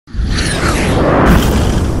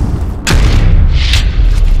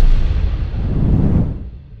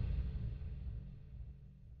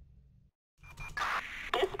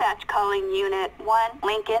calling Unit 1,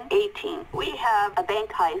 Lincoln 18. We have a bank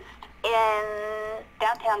heist in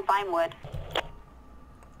downtown Vinewood.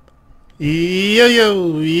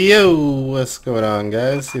 Yo, what's going on,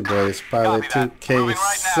 guys? Your boy is Pilot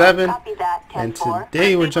 2K7, and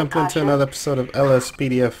today we're jumping into another episode of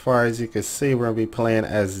LSPDFR. As you can see, we're going to be playing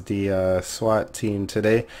as the SWAT team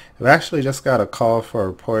today. We actually just got a call for a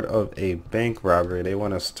report of a bank robbery. They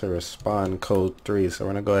want us to respond code 3, so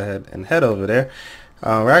we're going to go ahead and head over there.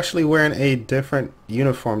 We're actually wearing a different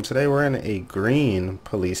uniform today. We're in a green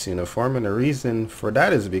police uniform, and the reason for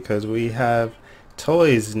that is because we have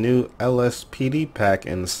Toy's new LSPD pack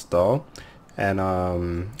installed, and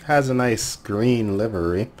has a nice green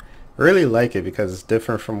livery. Really like it because it's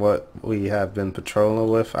different from what we have been patrolling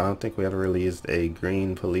with. I don't think we ever really used a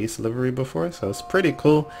green police livery before, so it's pretty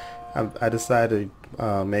cool. I decided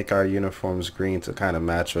to make our uniforms green to kind of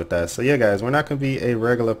match with that. So yeah, guys, we're not going to be a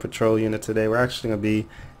regular patrol unit today. We're actually going to be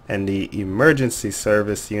in the emergency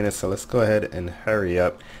service unit, so let's go ahead and hurry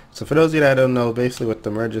up. So for those of you that don't know, basically what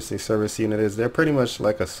the emergency service unit is, they're pretty much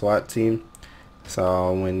like a SWAT team.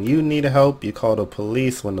 So when you need help, you call the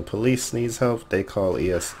police. When the police needs help, they call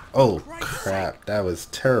ES. Oh crap, that was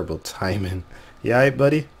terrible timing. Yeah, right,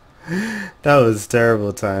 buddy? That was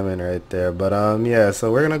terrible timing right there. But yeah,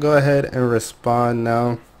 so we're gonna go ahead and respond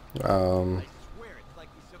now.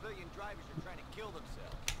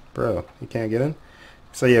 Bro, you can't get in?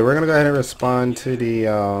 So yeah, we're gonna go ahead and respond to the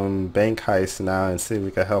bank heist now and see if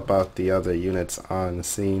we can help out the other units on the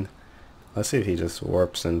scene. Let's see if he just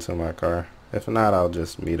warps into my car. If not, I'll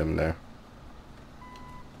just meet him there.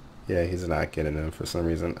 Yeah, he's not getting in for some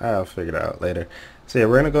reason. I'll figure it out later. So yeah,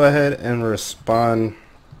 we're gonna go ahead and respond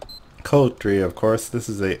code 3. Of course, this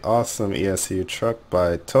is a awesome ESU truck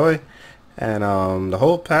by Toy. And the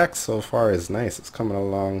whole pack so far is nice. It's coming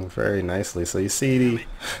along very nicely. So you see the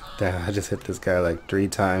damn, I just hit this guy like 3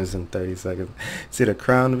 times in 30 seconds. See the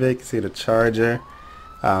Crown Vic, see the Charger.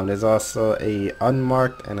 There's also a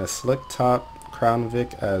unmarked and a slick top Crown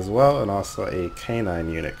Vic as well, and also a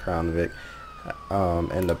K9 unit Crown Vic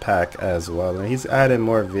in the pack as well. And he's added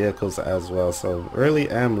more vehicles as well. So really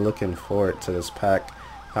am looking forward to this pack.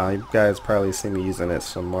 You guys probably see me using it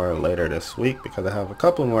some more later this week because I have a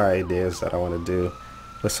couple more ideas that I want to do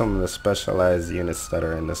with some of the specialized units that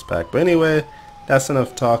are in this pack. But anyway, that's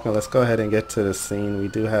enough talking. Let's go ahead and get to the scene. We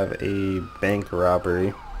do have a bank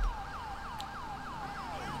robbery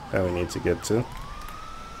that we need to get to.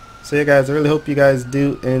 So yeah, guys, I really hope you guys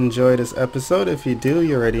do enjoy this episode. If you do,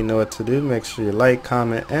 you already know what to do. Make sure you like,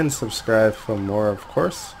 comment, and subscribe for more, of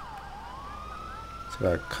course.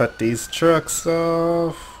 Gotta cut these trucks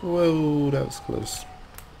off. Whoa, that was close.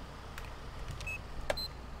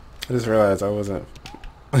 I just realized I wasn't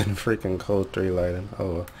in freaking code 3 lighting.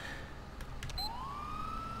 Oh well.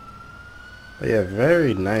 But yeah,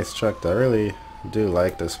 very nice truck. I really do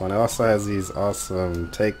like this one. It also has these awesome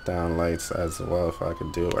takedown lights as well, if I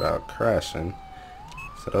could do it without crashing.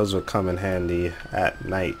 So those would come in handy at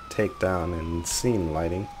night, takedown and scene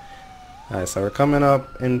lighting. Alright, so we're coming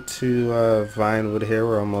up into Vinewood here.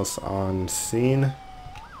 We're almost on scene.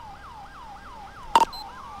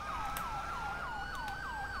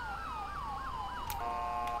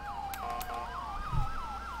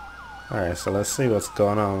 Alright, so let's see what's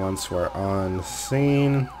going on once we're on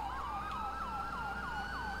scene.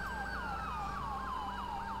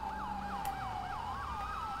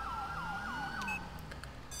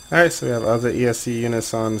 Alright, so we have other ESC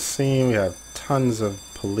units on scene. We have tons of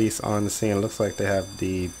police on the scene. It looks like they have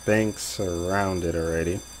the bank surrounded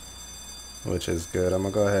already, which is good. I'm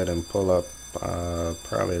gonna go ahead and pull up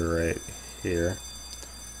probably right here.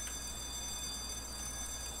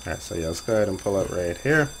 Alright, so yeah, let's go ahead and pull up right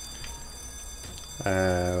here.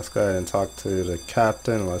 And let's go ahead and talk to the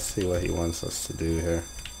captain. Let's see what he wants us to do here.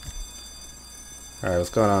 Alright,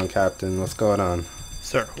 what's going on, Captain? What's going on?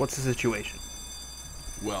 Sir, what's the situation?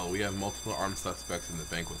 Well, we have multiple armed suspects in the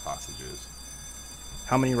bank with hostages.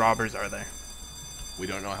 How many robbers are there? We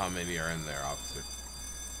don't know how many are in there, officer.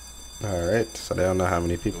 Alright, so they don't know how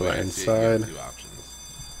many people are You inside. have 2 options.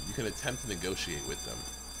 You can attempt to negotiate with them.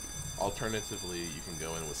 Alternatively, you can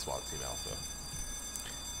go in with SWAT Team Alpha.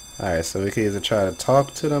 Alright, so we can either try to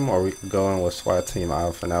talk to them or we can go in with SWAT Team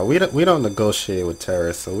Alpha. Now, we don't negotiate with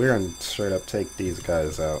terrorists, so we're going to straight up take these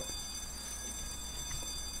guys out.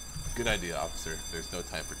 Good idea, officer. There's no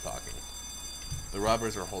time for talking. The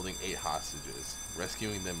robbers are holding 8 hostages.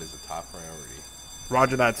 Rescuing them is a top priority.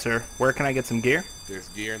 Roger that, sir. Where can I get some gear? There's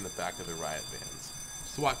gear in the back of the riot vans.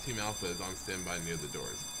 SWAT Team Alpha is on standby near the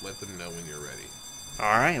doors. Let them know when you're ready.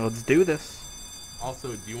 Alright, let's do this. Also,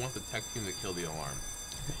 do you want the tech team to kill the alarm?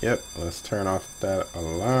 Yep, let's turn off that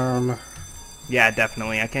alarm. Yeah,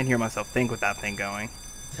 definitely. I can't hear myself think with that thing going.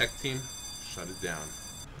 Tech team, shut it down.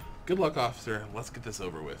 Good luck, officer. Let's get this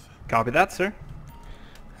over with. Copy that, sir.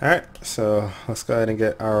 Alright, so let's go ahead and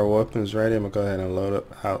get our weapons ready. I'm going to go ahead and load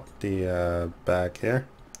out the back here.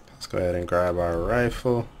 Let's go ahead and grab our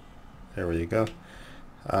rifle. There we go.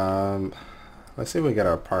 Let's see if we get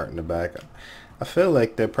our part in the back. I feel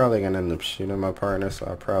like they're probably going to end up shooting my partner, so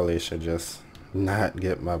I probably should just not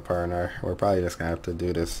get my partner. We're probably just going to have to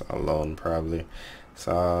do this alone probably.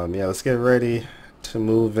 So yeah, let's get ready to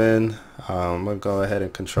move in. I'm going to go ahead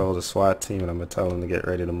and control the SWAT team, and I'm going to tell them to get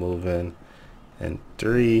ready to move in. And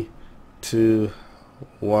 3, 2,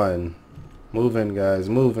 1. Move in, guys.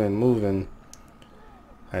 Move in, move in.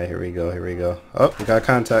 Alright, here we go, here we go. Oh, we got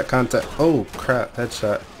contact, contact. Oh, crap.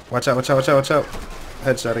 Headshot. Watch out, watch out, watch out, watch out.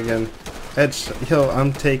 Headshot again. Headshot. Yo,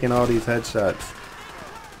 I'm taking all these headshots.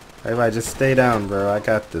 Everybody just stay down, bro. I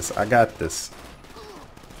got this. I got this.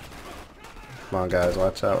 Come on, guys.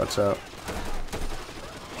 Watch out, watch out.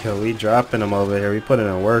 Yo, we dropping them over here. We putting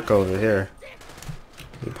in work over here.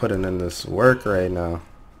 We putting in this work right now.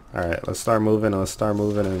 Alright, let's start moving. Let's start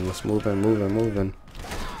moving, and let's move in, moving, moving.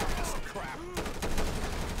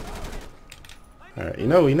 Alright, you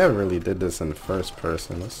know, we never really did this in first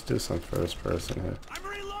person. Let's do some first person here.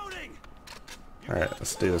 Alright,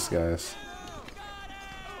 let's do this, guys.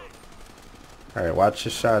 Alright, watch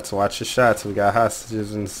your shots, watch your shots. We got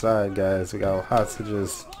hostages inside, guys. We got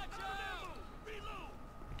hostages.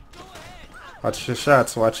 Watch your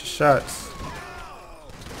shots, watch your shots.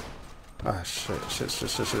 Ah, shit, shit, shit,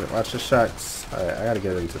 shit, shit. Watch your shots. Alright, I gotta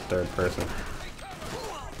get into third person.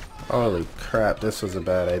 Holy crap, this was a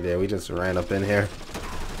bad idea. We just ran up in here.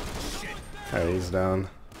 Alright, he's down.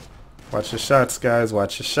 Watch your shots, guys.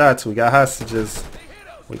 Watch your shots. We got hostages.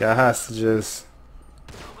 We got hostages.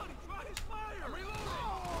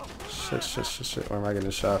 Shit, shit, shit, shit. Where am I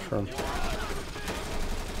getting shot from?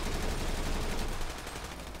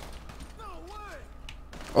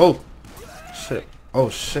 Oh! Shit. Oh,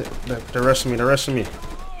 shit. They're rushing me. They're rushing me.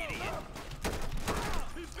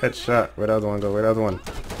 Headshot. Where'd the other one go? Where'd the other one?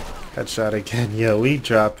 Headshot again. Yo, we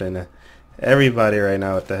dropping everybody right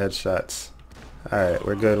now with the headshots. Alright,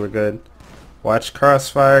 we're good, we're good. Watch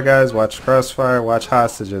crossfire, guys. Watch crossfire. Watch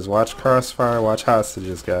hostages. Watch crossfire. Watch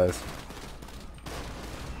hostages, guys.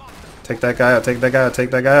 Take that guy out. Take that guy out. Take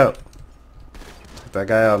that guy out. Take that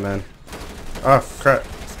guy out, man. Oh, crap.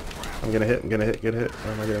 I'm gonna hit. I'm gonna hit. Get hit.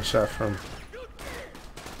 Where am I getting shot from?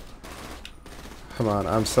 Come on.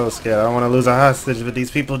 I'm so scared. I don't want to lose a hostage, but these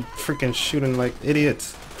people freaking shooting like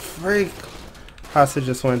idiots. Freak. Hostage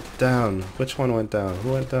just went down. Which one went down?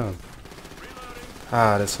 Who went down?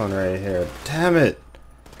 Ah, this one right here. Damn it.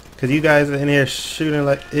 Because you guys are in here shooting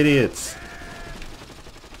like idiots.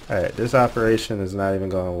 Alright, this operation is not even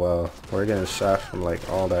going well. We're getting shot from like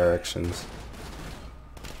all directions.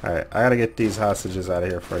 Alright, I gotta get these hostages out of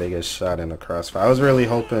here before they get shot in the crossfire. I was really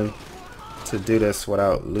hoping to do this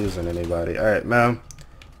without losing anybody. Alright, ma'am.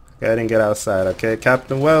 Go ahead and get outside, okay?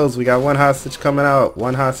 Captain Wells, we got one hostage coming out.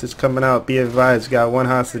 One hostage coming out. Be advised, we got one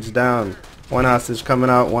hostage down. One hostage coming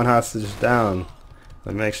out. One hostage down.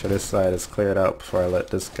 Let me make sure this side is cleared out before I let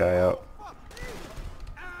this guy out.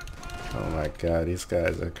 Oh my god, these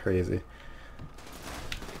guys are crazy.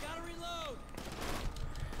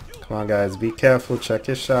 Come on, guys, be careful. Check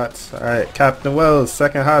your shots. Alright, Captain Wells,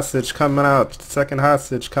 second hostage coming out. Second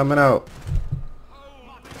hostage coming out.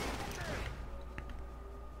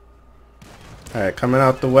 Alright, coming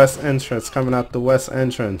out the west entrance. Coming out the west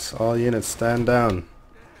entrance. All units, stand down.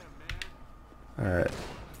 Alright.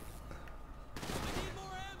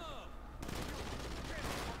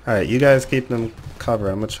 Alright, you guys keep them covered.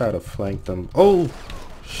 I'm gonna try to flank them. Oh!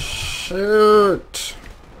 Shoot!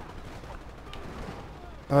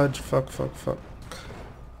 Oh, fuck, fuck, fuck.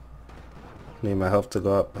 Need my health to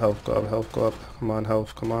go up. Health go up, health go up. Come on,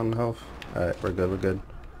 health, come on, health. Alright, we're good, we're good.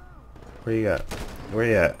 Where you at? Where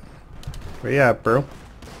you at? Where you at, bro?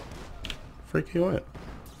 Freak you went.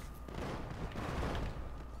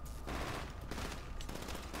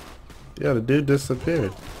 Yeah, the dude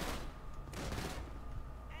disappeared.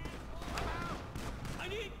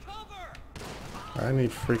 I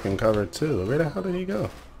need freaking cover too. Where the hell did he go?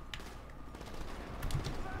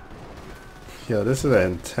 Yo, this is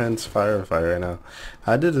an intense firefight right now.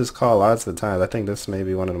 I did this call lots of times. I think this may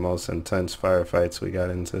be one of the most intense firefights we got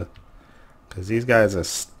into. Because these guys are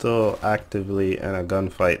still actively in a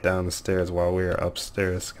gunfight down the stairs while we're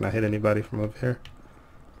upstairs. Can I hit anybody from up here?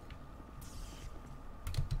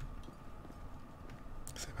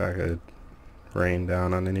 See if I could rain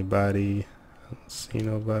down on anybody. I don't see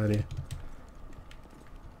nobody.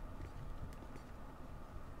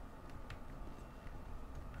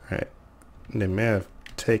 Alright. They may have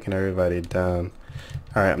taken everybody down.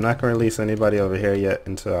 Alright, I'm not going to release anybody over here yet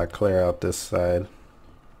until I clear out this side.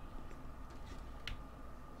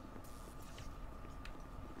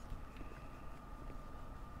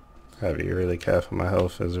 Gotta be really careful. My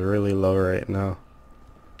health is really low right now.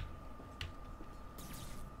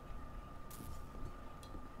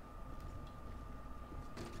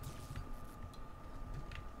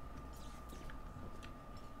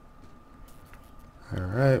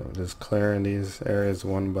 Alright, we're just clearing these areas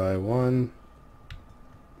one by one.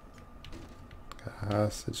 Got a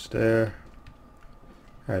hostage there.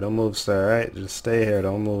 Alright, don't move, sir. Alright, just stay here.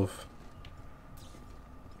 Don't move.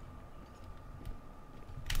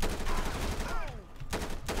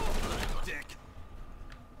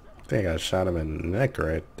 I think I shot him in the neck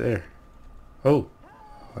right there. Oh,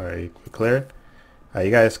 alright, we cleared. Alright,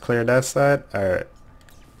 you guys cleared that side? Alright.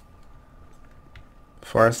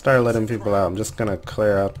 Before I start letting people out, I'm just gonna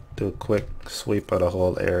clear out, do a quick sweep of the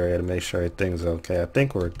whole area to make sure everything's okay. I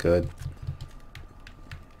think we're good.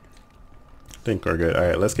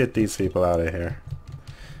 Alright, let's get these people out of here.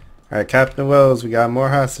 Alright, Captain Wells, we got more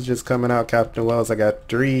hostages coming out. Captain Wells, I got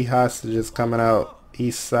 3 hostages coming out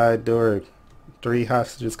east side door. 3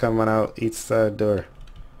 hostages coming out each side door.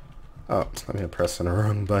 Oh, I'm pressing the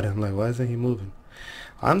wrong button. I'm like, why isn't he moving?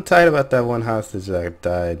 I'm tight about that one hostage that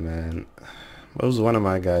died, man. It was one of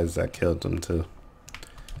my guys that killed him too.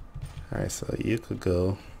 Alright, so you could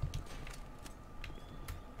go.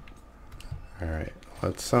 Alright,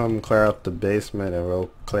 let's clear out the basement and we'll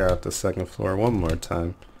clear out the second floor one more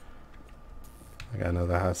time. I got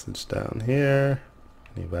another hostage down here.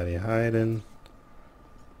 Anybody hiding?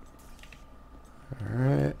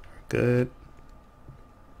 Alright, good.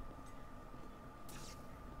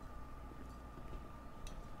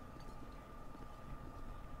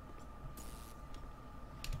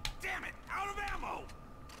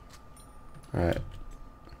 Alright,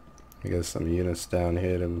 I get some units down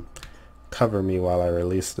here to cover me while I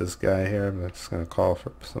release this guy here. I'm just going to call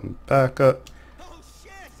for some backup.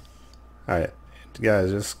 Alright,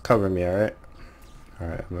 guys, just cover me, alright?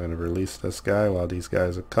 Alright, I'm going to release this guy while these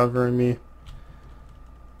guys are covering me.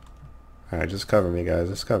 Alright, just cover me, guys.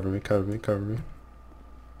 Just cover me.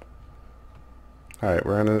 Alright,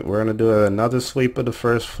 we're gonna do another sweep of the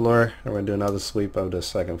first floor, and we're gonna do another sweep of the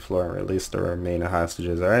second floor and release the remaining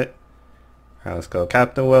hostages, alright? Alright, let's go.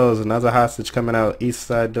 Captain Wells, another hostage coming out. East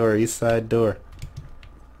side door.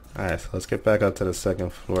 Alright, so let's get back up to the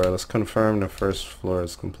second floor. Let's confirm the first floor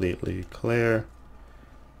is completely clear.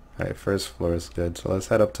 Alright, first floor is good. So let's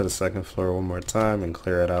head up to the second floor one more time and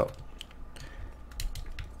clear it out.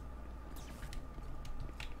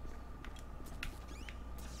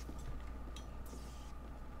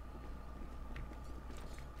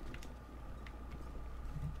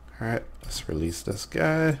 Alright, let's release this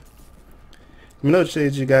guy. Let me know what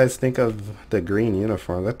you guys think of the green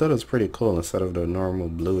uniforms. I thought it was pretty cool instead of the normal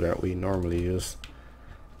blue that we normally use.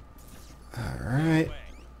 Alright.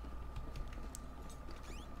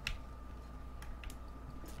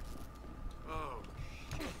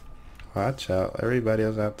 Watch out. Everybody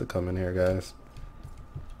else have to come in here, guys.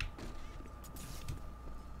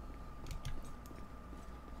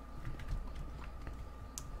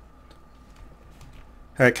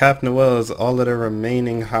 Alright, Captain Wells, all of the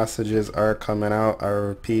remaining hostages are coming out. I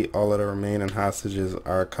repeat, all of the remaining hostages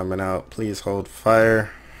are coming out. Please hold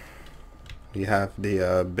fire. We have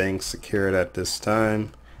the bank secured at this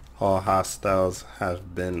time. All hostiles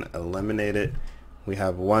have been eliminated. We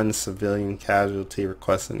have 1 civilian casualty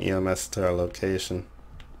requesting EMS to our location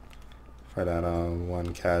for that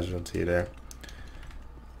 1 casualty there.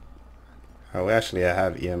 We actually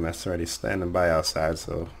have EMS already standing by outside,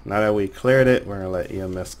 so now that we cleared it, we're gonna let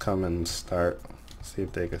EMS come and start, see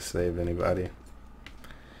if they can save anybody.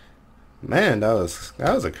 Man, that was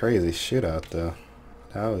a crazy shootout though.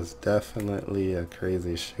 That was definitely a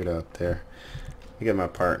crazy shootout there. Let me get my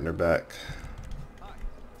partner back.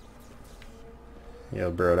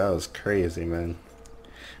 Yo, bro, that was crazy, man.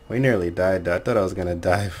 We nearly died though. I thought I was gonna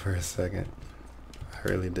die for a second. I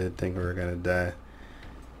really did think we were gonna die.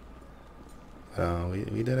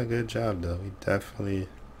 We did a good job though. We definitely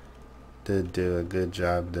did do a good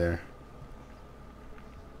job there.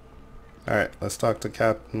 Alright, let's talk to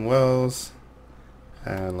Captain Wells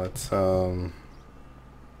and let's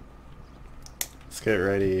get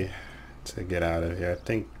ready to get out of here. I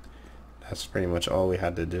think that's pretty much all we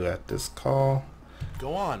had to do at this call.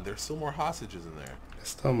 Go on, there's still more hostages in there. There's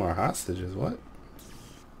still more hostages, what?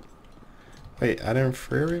 Wait, I didn't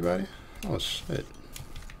free everybody? Oh shit.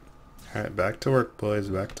 Alright, back to work, boys.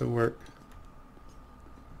 Back to work.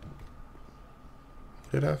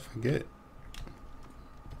 What did I forget?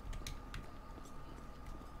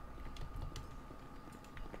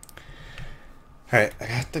 Alright, I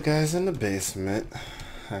got the guys in the basement.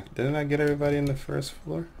 Didn't I get everybody in the first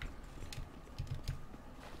floor?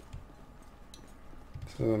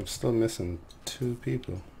 So I'm still missing 2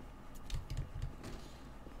 people.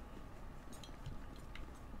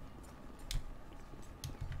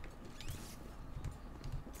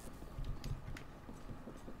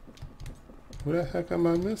 What the heck am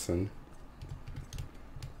I missing?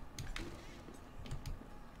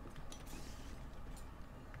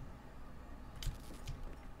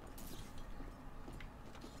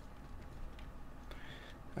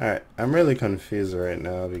 Alright, I'm really confused right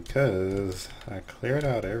now because I cleared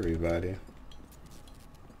out everybody.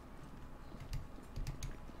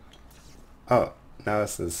 Oh, now it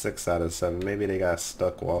says 6 out of 7. Maybe they got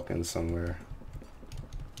stuck walking somewhere.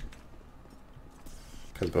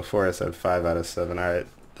 Because before it said 5 out of 7. Alright,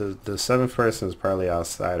 the 7th person is probably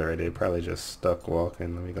outside already. They probably just stuck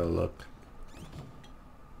walking. Let me go look.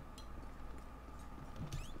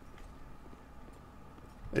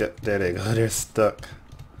 Yep, there they go. They're stuck.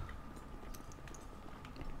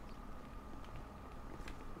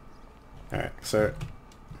 Alright, sir.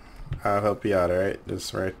 I'll help you out, alright?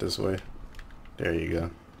 Just right this way. There you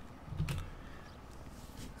go.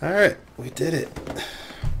 Alright, we did it.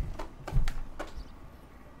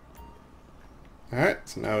 Alright,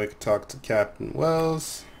 so now we can talk to Captain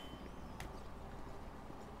Wells.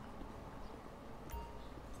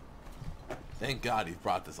 Thank God he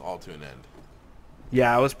brought this all to an end.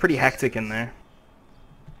 Yeah, it was pretty hectic in there.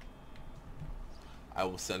 I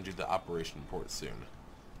will send you the operation report soon.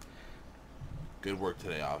 Good work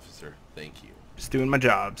today, officer. Thank you. Just doing my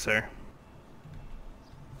job, sir.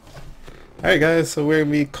 Alright guys, so we're going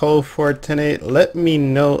to be code 410-8. Let me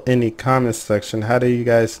know in the comments section, how do you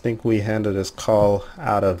guys think we handle this call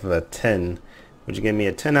out of a 10? Would you give me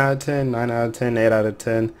a 10 out of 10, 9 out of 10, 8 out of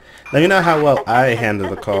 10? Let me know how well I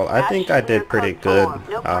handled the call. I think I did pretty good.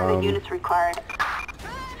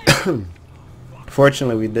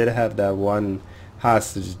 Fortunately, we did have that one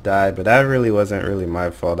hostage die, but that really wasn't really my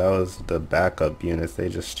fault. That was the backup units. They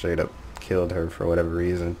just straight up killed her for whatever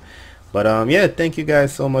reason. But yeah, thank you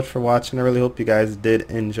guys so much for watching. I really hope you guys did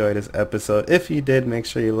enjoy this episode. If you did, make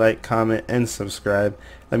sure you like, comment, and subscribe.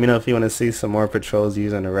 Let me know if you want to see some more patrols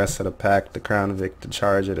using the rest of the pack, the Crown Vic, the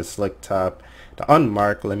Charger, the Slick Top, the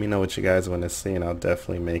Unmarked. Let me know what you guys want to see, and I'll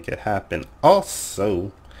definitely make it happen.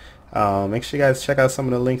 Also, make sure you guys check out some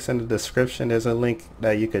of the links in the description. There's a link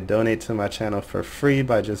that you could donate to my channel for free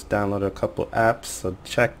by just downloading a couple apps, so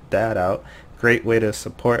check that out. Great way to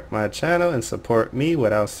support my channel and support me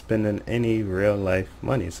without spending any real life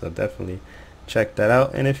money, so definitely check that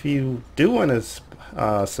out. And if you do want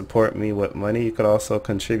to support me with money, you could also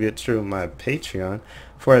contribute through my Patreon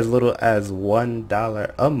for as little as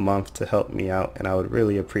 $1 a month to help me out, and I would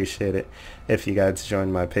really appreciate it if you guys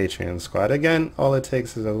join my Patreon squad. Again, all it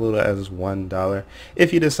takes is as little as $1.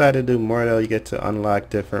 If you decide to do more though, you get to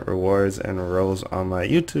unlock different rewards and roles on my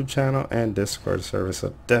YouTube channel and Discord server,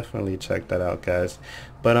 so definitely check that out, guys.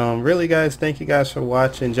 But really guys, thank you guys for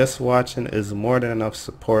watching. Just watching is more than enough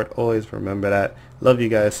support. Always remember that. Love you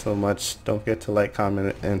guys so much. Don't forget to like,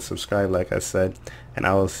 comment, and subscribe like I said, and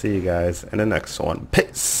I will see you guys in the next one.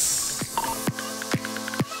 Peace.